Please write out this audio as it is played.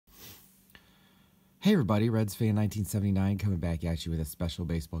Hey everybody, Reds fan 1979 coming back at you with a special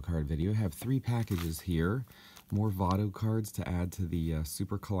baseball card video. I have 3 packages here, more Votto cards to add to the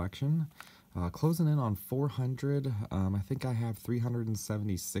super collection. Closing in on 400. I think I have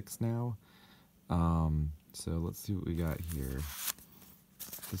 376 now. So let's see what we got here.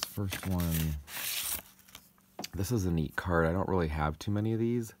 This first one, this is a neat card. I don't really have too many of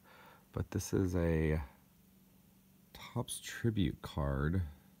these, but this is a Topps Tribute card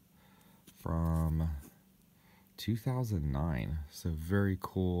from 2009, so very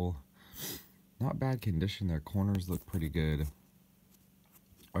cool. Not bad condition there. Corners look pretty good.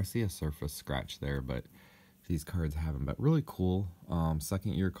 I see a surface scratch there, but these cards haven't. But really cool.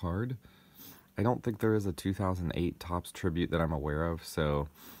 Second year card. I don't think there is a 2008 Topps Tribute that I'm aware of, so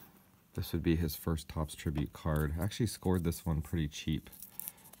this would be his first Topps Tribute card. I actually scored this one pretty cheap.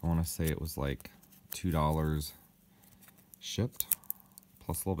 I want to say it was like $2 shipped,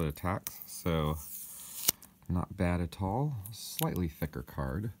 plus a little bit of tax, so not bad at all. Slightly thicker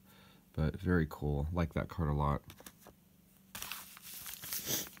card, but very cool. Like that card a lot.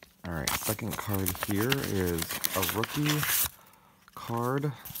 Alright, second card here is a rookie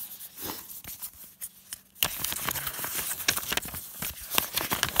card.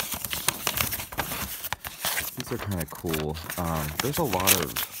 These are kind of cool. There's a lot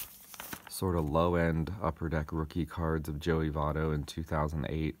of sort of low-end Upper Deck rookie cards of Joey Votto in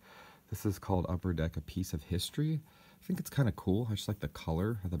 2008. This is called Upper Deck A Piece of History. I think it's kind of cool. I just like the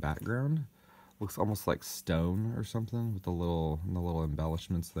color of the background. Looks almost like stone or something with the little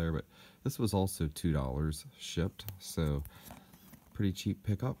embellishments there. But this was also $2 shipped, so pretty cheap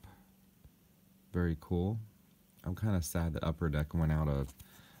pickup. Very cool. I'm kind of sad that Upper Deck went out of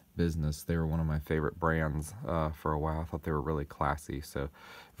business. They were one of my favorite brands for a while. I thought they were really classy, so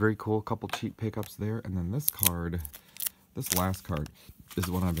very cool. Couple cheap pickups there. And then this card, this last card, is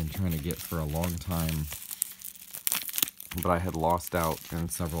one I've been trying to get for a long time, but I had lost out in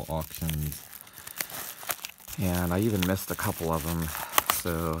several auctions, and I even missed a couple of them.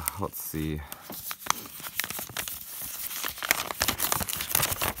 So let's see.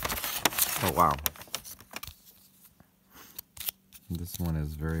 Oh wow. This one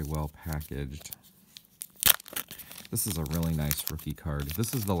is very well packaged. This is a really nice rookie card.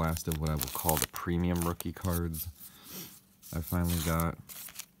 This is the last of what I would call the premium rookie cards I finally got.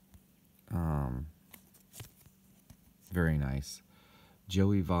 Very nice.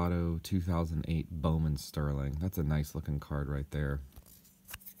 Joey Votto 2008 Bowman Sterling. That's a nice looking card right there.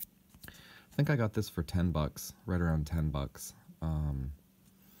 I think I got this for 10 bucks, right around 10 bucks.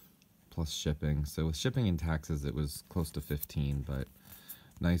 Plus shipping. So with shipping and taxes, it was close to 15, but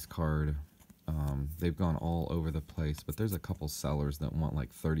nice card. They've gone all over the place, but there's a couple sellers that want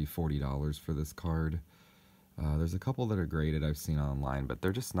like $30, $40 for this card. There's a couple that are graded I've seen online, but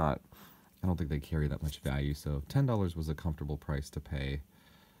they're just not, I don't think they carry that much value, so $10 was a comfortable price to pay.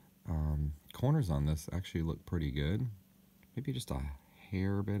 Corners on this actually look pretty good. Maybe just a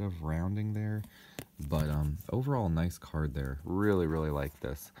hair bit of rounding there, but overall nice card there. Really, really like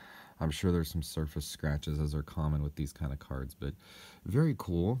this. I'm sure there's some surface scratches, as are common with these kind of cards, but very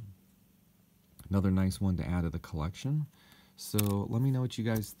cool. Another nice one to add to the collection. So let me know what you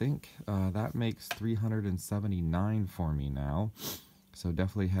guys think. That makes 379 for me now. So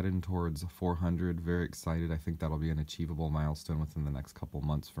definitely heading towards 400. Very excited. I think that'll be an achievable milestone within the next couple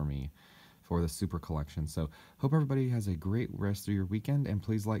months for me for the super collection. So hope everybody has a great rest of your weekend, and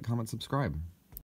please like, comment, subscribe.